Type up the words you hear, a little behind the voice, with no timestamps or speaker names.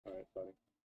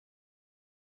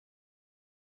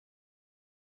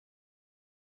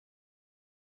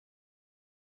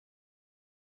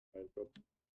up.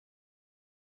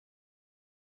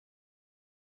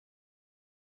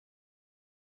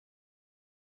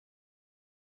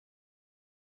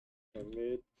 And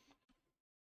mid.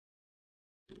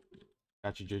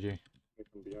 Got you, JJ.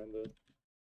 Make them behind the.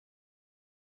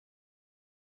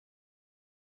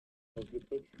 Oh, good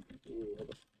push. Ooh, hold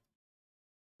up.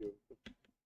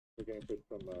 We're getting pushed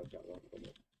from catwalk.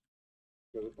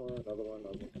 Go this one, another one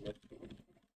come up.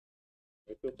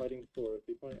 We're still fighting for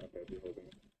 3 point? Okay, we're holding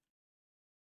it.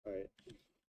 Alright.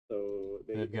 So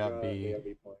They've got B. They have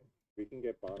B point. We can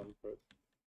get bottom first.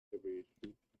 If we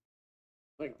shoot.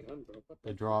 Like gun, bro.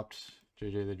 They dropped.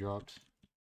 JJ, they dropped.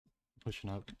 Pushing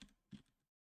up.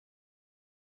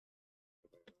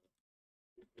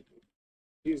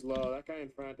 He's low. That guy in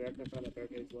front, directly in front of the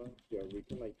barricade's low. Yeah, we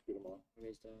can like shoot him off. And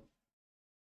he's down.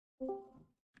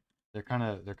 They're kind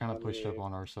of pushed up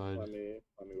on our side. Let me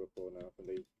we're full now, and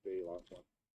they lost one.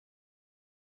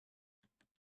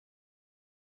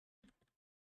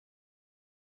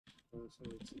 So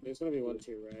there's gonna be one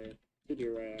to your right. Two to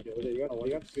your right. Yeah, they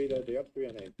got three there. They got three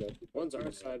on A. One's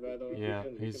our side, by the way. Yeah,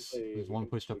 there's one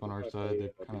pushed up on our side.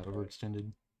 They're kind of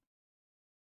overextended.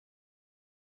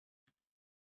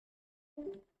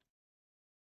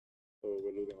 So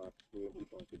we're losing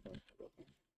people.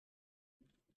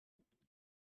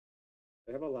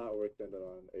 They have a lot overextended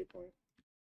on A point.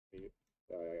 Yeah,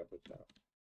 I got pushed out.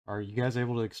 Are you guys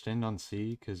able to extend on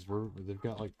C? Because they've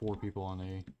got like 4 people on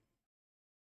A.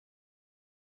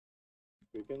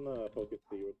 We can focus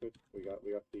C real quick. We got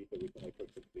C, so we can like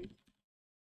push C.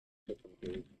 Put some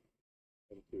K's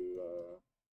into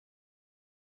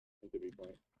B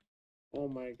point. Oh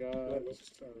my god.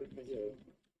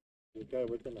 This guy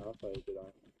worked in the outside, did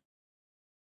I?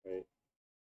 Wait.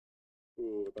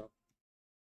 Ooh, what the?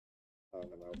 Oh,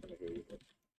 no, I was gonna hear you.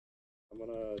 I'm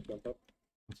gonna jump up.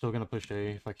 I'm still gonna push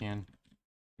A if I can.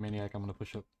 Maniac, I'm gonna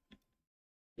push up.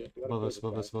 Yeah. Above us.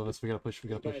 We gotta push.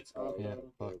 Top, Yeah,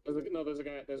 fuck. There's a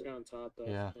guy on top though.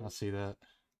 Yeah, I see that.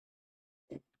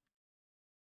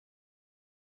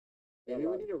 Maybe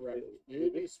we need to maybe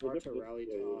be smart to rally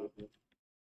top.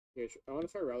 Yeah, I want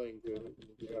to try rallying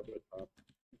top.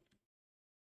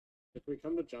 If we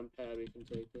come to jump pad, we can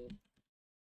take it.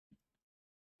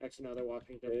 Actually, now they're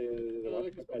walking. Yeah,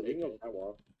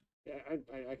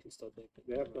 I can still take it.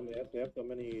 They have so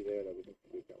many there that we can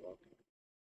walk.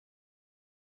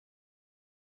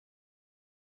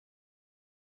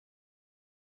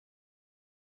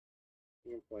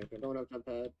 Don't have jump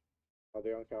pad. Are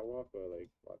they on catwalk or like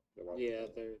what? Yeah,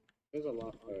 there's a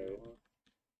lot on catwalk.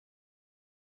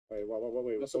 Alright,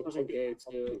 wait. There's some pushing gates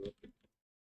too.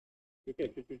 Okay,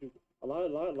 shoot. A lot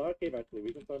of cave actually.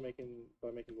 We can start making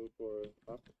moves for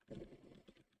top.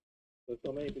 There's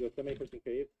so many pushing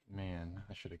cave. Man,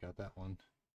 I should have got that one.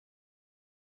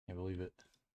 Can't believe it.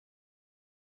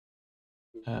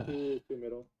 Two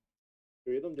middle.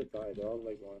 3 of them just died. They're all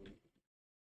like one.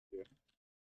 Yeah.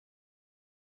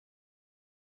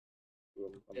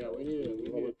 Yeah, we need to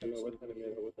with the middle.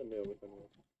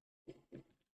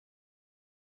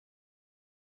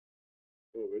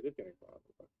 Oh, we're just getting caught.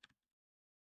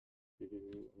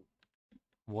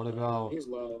 What about? He's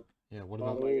low. Yeah, what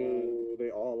about? Oh my god. They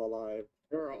all alive.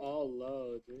 They're all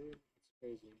low, dude. It's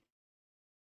crazy.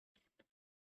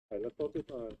 Alright, let's focus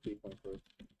on C point first.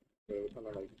 We're kind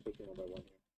of like pushing one by one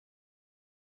here.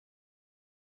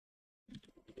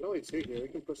 There's only 2 here. We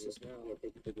can push this now. Yeah,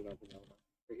 push it now.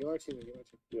 Heal our team. Yeah,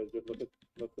 just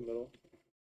look the middle.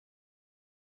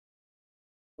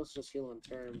 Let's just heal on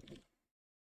turn.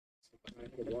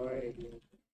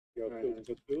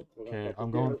 Okay,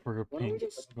 I'm going for pink.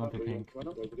 I'm going for pink.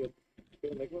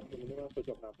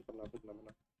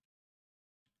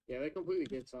 Yeah, they completely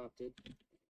get top, dude.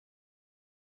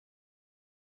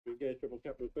 We get a triple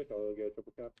cap real quick, I'll get a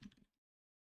triple cap.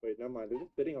 Wait, never mind, they're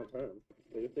just sitting on term.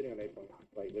 They're just sitting on A point.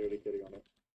 Like, literally sitting on it.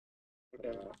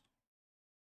 Okay.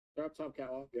 They're up top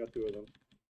catwalk. We have 2 of them.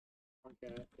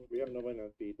 Okay. We have nobody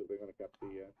on C, so they're gonna cap C,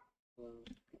 yeah.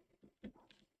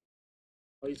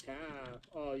 Oh, he's half.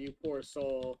 Oh, you poor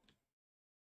soul.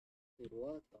 Dude,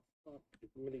 what the fuck?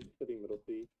 He's sitting middle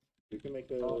C. We can make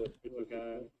a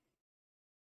guy.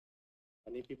 I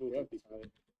need people who can be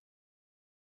tight.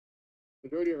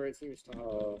 Majority of our team is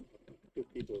top. 2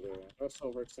 people there. Us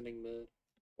overextending mid.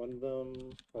 One of them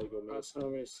probably go mid. Us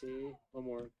over C. One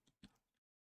more.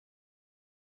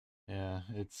 Yeah,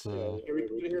 it's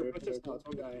Here, put this out.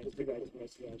 One guy. Two guys.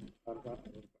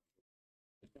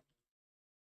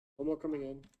 One more coming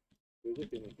in. They're just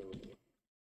getting killed.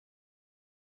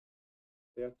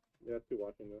 Yeah, 2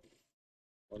 watching this.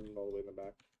 One all the way in the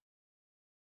back.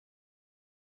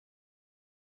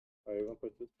 Alright, we're gonna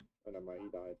push this. Oh, never mind, he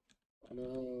died.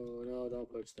 No,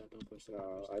 don't push that. Don't push that. No,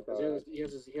 don't push I that. 'Cause thought he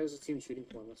has his team shooting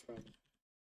for him. That's right.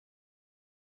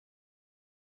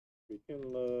 we can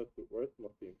look. Where's my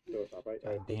team? So, right,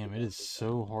 God damn, it is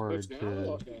so hard Push now?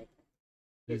 to. Okay.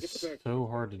 Yeah, It's get the barricade, so get the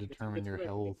hard to barricade, determine your get the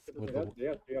health barricade, get the with They the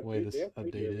have, they have way three, this they have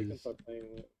three here. update We can is. start play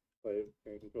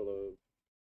can control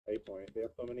a point. They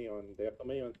have so many on. They have so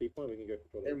many on 3 point. We can get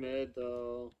control. They're mid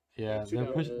though. Yeah, Shoot they're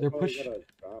out push. mid. They're Oh, we push. gotta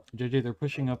drop. JJ, they're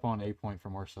pushing up on A point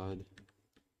from our side.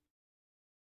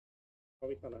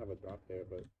 Probably trying to have a drop there,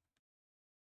 but.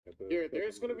 Here,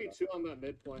 there's gonna be two on that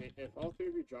midpoint. If all three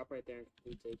of you drop right there and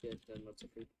we take it, then that's a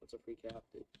free cap,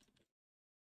 dude.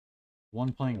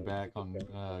 One playing back on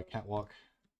catwalk.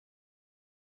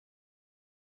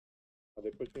 Are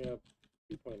they pushing up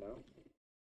 3 point now?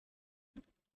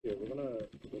 Yeah, we're gonna.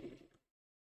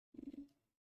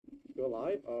 Still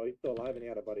alive? Oh, he's still alive and he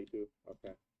had a buddy too.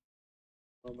 Okay.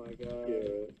 Oh my god.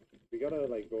 Yeah, we gotta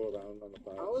like go around on the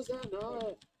side. How is that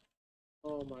not?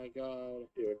 Oh my god.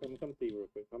 Here, come see real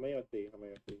quick. How many I see?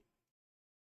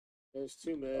 There's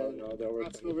two mid. Oh no, they're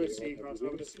Cross over C, cross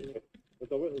over C.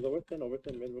 It's overton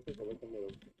mid, real quick, overton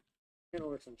mid. Can't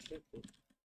over some shit, dude.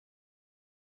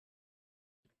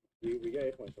 We got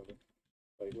 8 points over.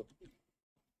 Like, look.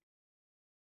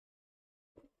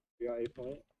 We got 8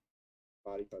 point.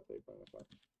 Body cuts 8 point. That's fine.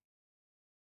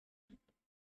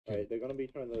 Alright, they're gonna be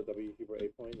trying to WC for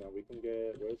 8 point. Now we can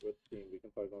get where's the team? We can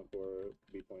start going for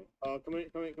B point. Come in,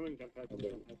 jump pad.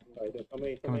 Alright, there's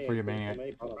Coming for your maniac.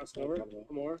 Cross over. Come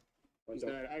more. He's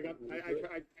dead. I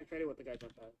traded with the guy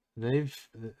jump pad.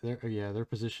 Their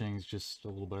positioning is just a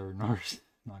little better than ours.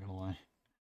 Not gonna lie.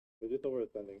 They're just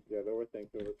overextending. Yeah, they're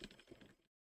overthinking it.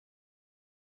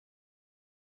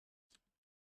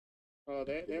 Oh,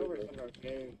 they overextend our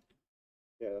game.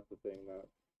 Yeah, that's the thing that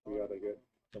we gotta get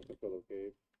some control of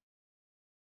cave.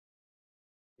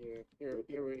 Here,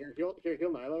 heal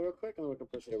Milo real quick, and then we can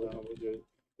push it down.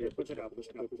 Here, push it out.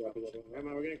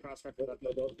 Remember, we're getting cross-tracked for that.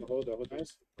 Hold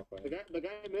Nice. The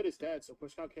guy mid is dead, so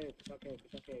push out cave.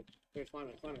 Here, slime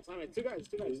it. Two guys.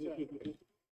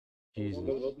 Jesus.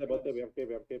 Both there, we have cave.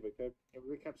 Yeah,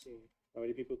 we kept seeing. How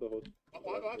many people to hold?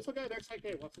 Watch the guy next side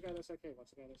cave.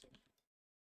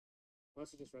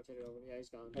 Unless he just rotated over. Yeah, he's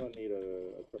gone. I don't need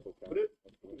a triple count.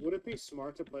 Would it be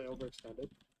smart to play overextended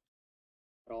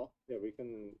at all? Yeah, we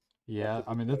can. Yeah,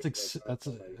 I mean that's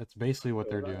basically what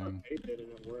they're Well, that's doing. what they did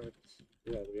and it worked.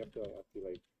 Yeah, we have to actually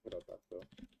like put up that though.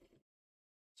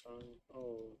 It's fine.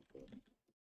 Oh. Okay.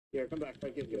 Here, come back.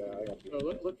 Give. Yeah, I got you. Oh,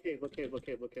 look cave.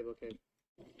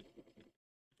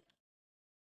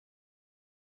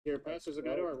 Here, pass. There's a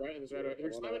guy to our right and there's a guy to our right.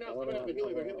 Here, slam it out. They're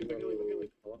healing.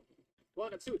 Come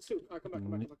on, it's two. Alright, come back.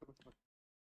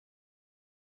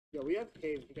 Yo, we have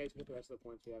cave. You guys get the rest of the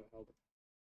points we have held.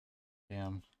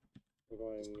 Damn. We're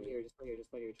going. Just play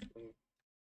here.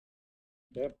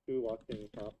 They have two watching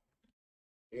top.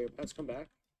 Here, pass, come back.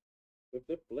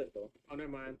 They're split though. Oh, never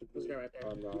mind. This guy right there.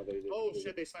 Oh no, they. Oh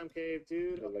shit, they slam cave,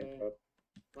 dude. They're Okay. linked up.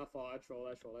 My fault. I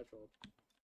trolled.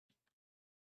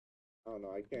 Oh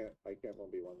no, I can't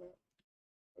 1v1 that.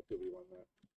 I 2v1 that.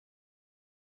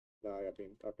 No, I got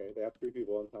beamed. Okay, they have 3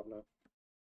 people on top now.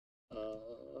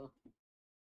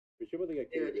 We should really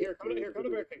get Here, come to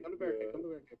barricade.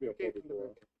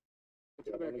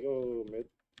 Yeah, I'm gonna go mid.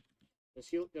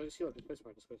 Just heal it. Just play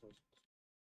smart.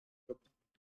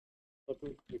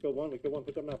 We killed one.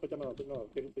 Put them now. Put them now.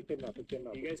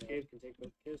 You guys cave can take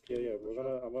the kills. Yeah.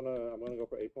 I'm gonna go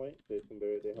for 8 point. They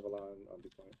have a lot on B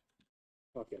point.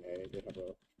 Fucking A. They have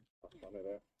a ton of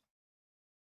there.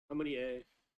 How many A?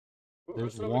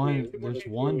 There's one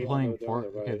playing four.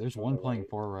 Okay, there's one playing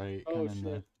four right. Oh, Kind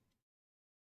of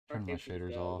turn my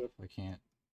shaders off. I can't.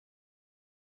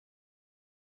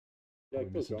 Yeah,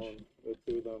 Probably kill missing Joan. There's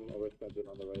 2 of them overextended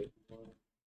on the right.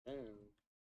 Damn.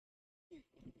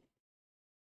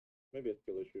 Maybe a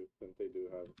skill issue since they do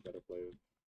have better players.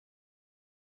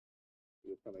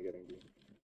 We're just kind of getting beat.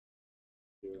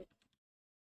 Yeah.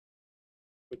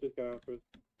 Put this guy on first.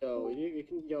 Yo, you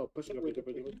can push it. Push it.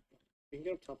 You can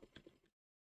get up top.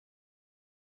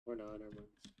 Or no, never mind.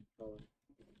 Oh.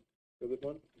 Kill this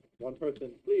one. One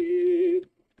person, please.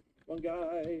 One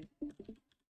guy.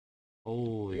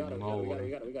 Holy We got it. moly! Go.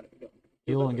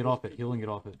 Heal and get off it.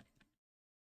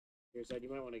 Here's that. You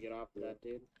might want to get off of that,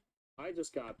 dude. I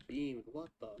just got beamed. What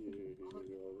the?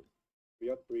 We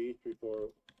got 3, 4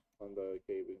 on the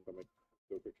cave. We can go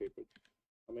for cave.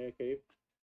 How many cave?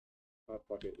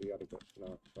 Fuck it. We gotta go.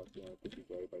 No, fuck you. I think you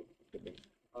by skipping.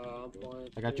 I'm flying.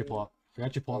 I got your plot.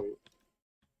 Put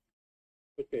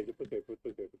cave. They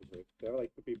have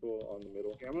like 2 people on the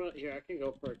middle. Here, I can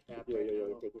go for a cap. Yeah.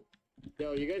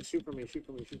 Yo, you guys shoot for me.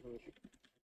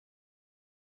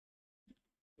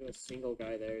 We There's a single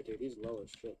guy there, dude. He's low as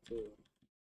shit too.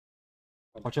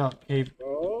 Watch out, cave.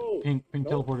 Oh! Pink Nope.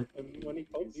 teleported. And when he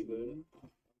poked you, I'm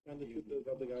trying to shoot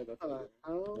the other guy that's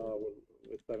How?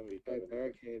 with 7v7. Hey,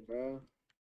 barricade, bro.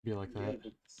 Be like that.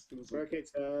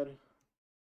 Barricade's dead.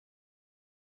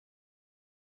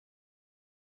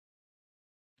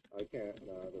 I can't,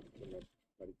 nah,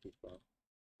 that's too strong.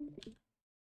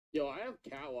 Yo, I have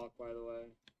catwalk, by the way.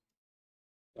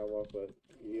 That was, but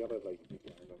you gotta, like, keep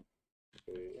behind them.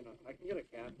 Okay. You know, I can get a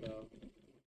cat though.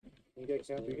 You can get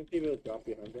camp, you can see the drop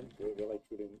behind them. They're like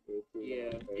shooting through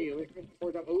Yeah. them. Hey, we can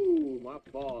forge up. Ooh, my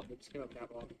fault. I just came up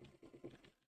catwalk.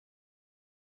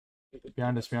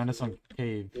 Behind us on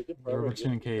cave. They're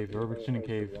overextending cave. They're overextending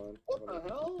cave. What the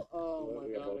hell? Oh my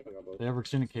god. They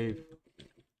overextended cave.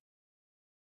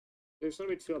 There's gonna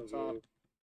be two up top.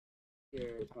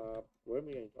 Here. Where am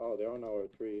I getting? Oh, they're on our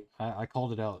tree. I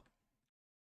called it out.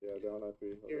 Yeah, they're on our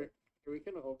tree. Here, we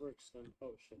can overextend.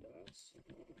 Oh shit, ass.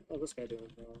 Oh, this guy doing,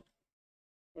 bro.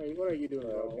 Alright, what are you doing,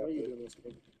 bro? What are you doing this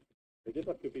kid? They just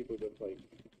have two people just like.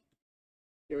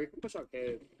 Here, we can push out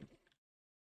cave.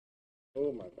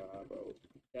 Oh my god, bro.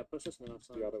 Yeah, push this now,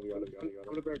 son. We got it.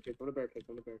 Come to barricade, come to barricade,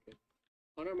 come to barricade.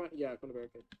 Oh, never mind. Yeah, come to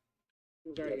barricade.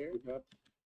 Who's right here?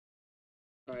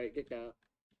 Alright, get that.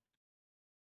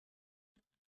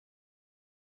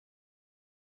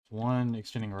 One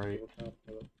extending right.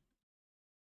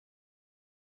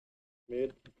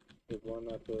 Mid, there's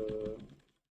one at the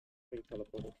pink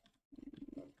teleport.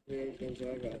 Here, I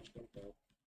got you.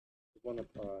 There's one up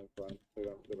in front. They're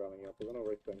rallying up. We're gonna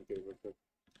race them cave real quick.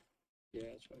 Yeah,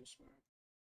 that's very smart.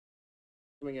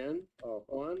 Coming in. Oh,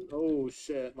 One. Oh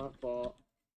shit, my fault.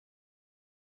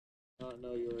 Not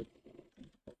know you were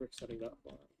overextending that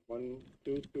far. 1,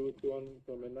 2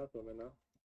 on mid now.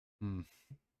 Hmm.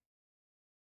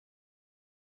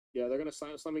 Yeah, they're gonna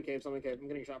slam me cave, I'm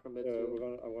getting shot from mid Yeah, too.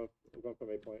 we're going from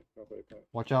A point.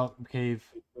 Watch out, cave.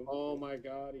 Oh my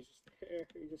god, he's just there.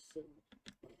 He's just sitting.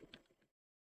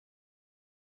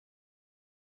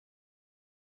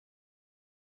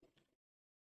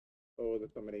 Oh,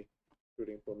 there's so many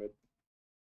shooting for mid.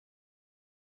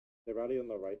 They're rally on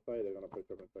the right side. They're gonna push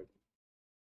up in second.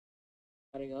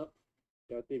 Heading up.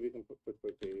 Yeah, I think we can push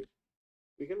for cave.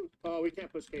 We can. Oh, we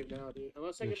can't push cave now, dude.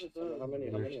 Unless I get There's, the. How many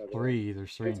there's are there? three.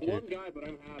 There's three in It's cave. one guy, but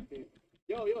I'm happy.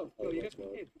 Yo, you Oh, guys my can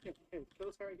God. cave. Kill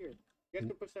this guy right here. You guys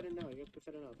can push that in now.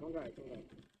 One guy.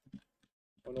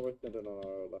 Oh no, we're standing on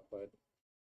our left side.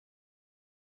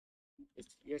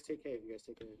 You guys take cave.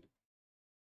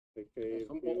 The cave.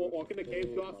 Walk in the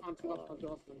cave. Two off.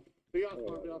 Three off.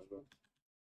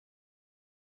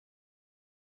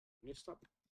 You stop.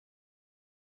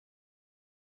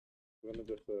 We're gonna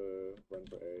just run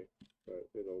for A, but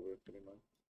it's over pretty much.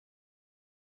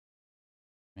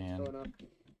 Man. Going up.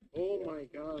 Oh my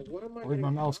god, what am I Where'd my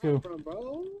getting mouse shot go? from,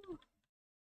 bro?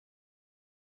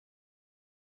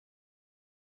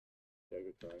 Yeah,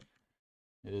 good try.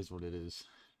 It is what it is.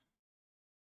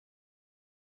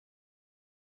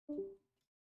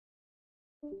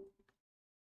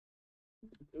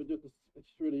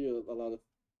 It's really a lot of.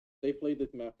 They played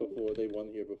this map before. They won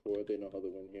here before. They know how to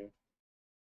win here.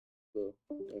 So,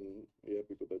 and we have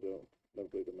people that don't never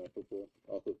played the map before.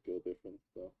 Also skill difference.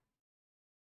 So.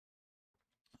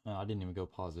 I didn't even go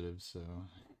positive, so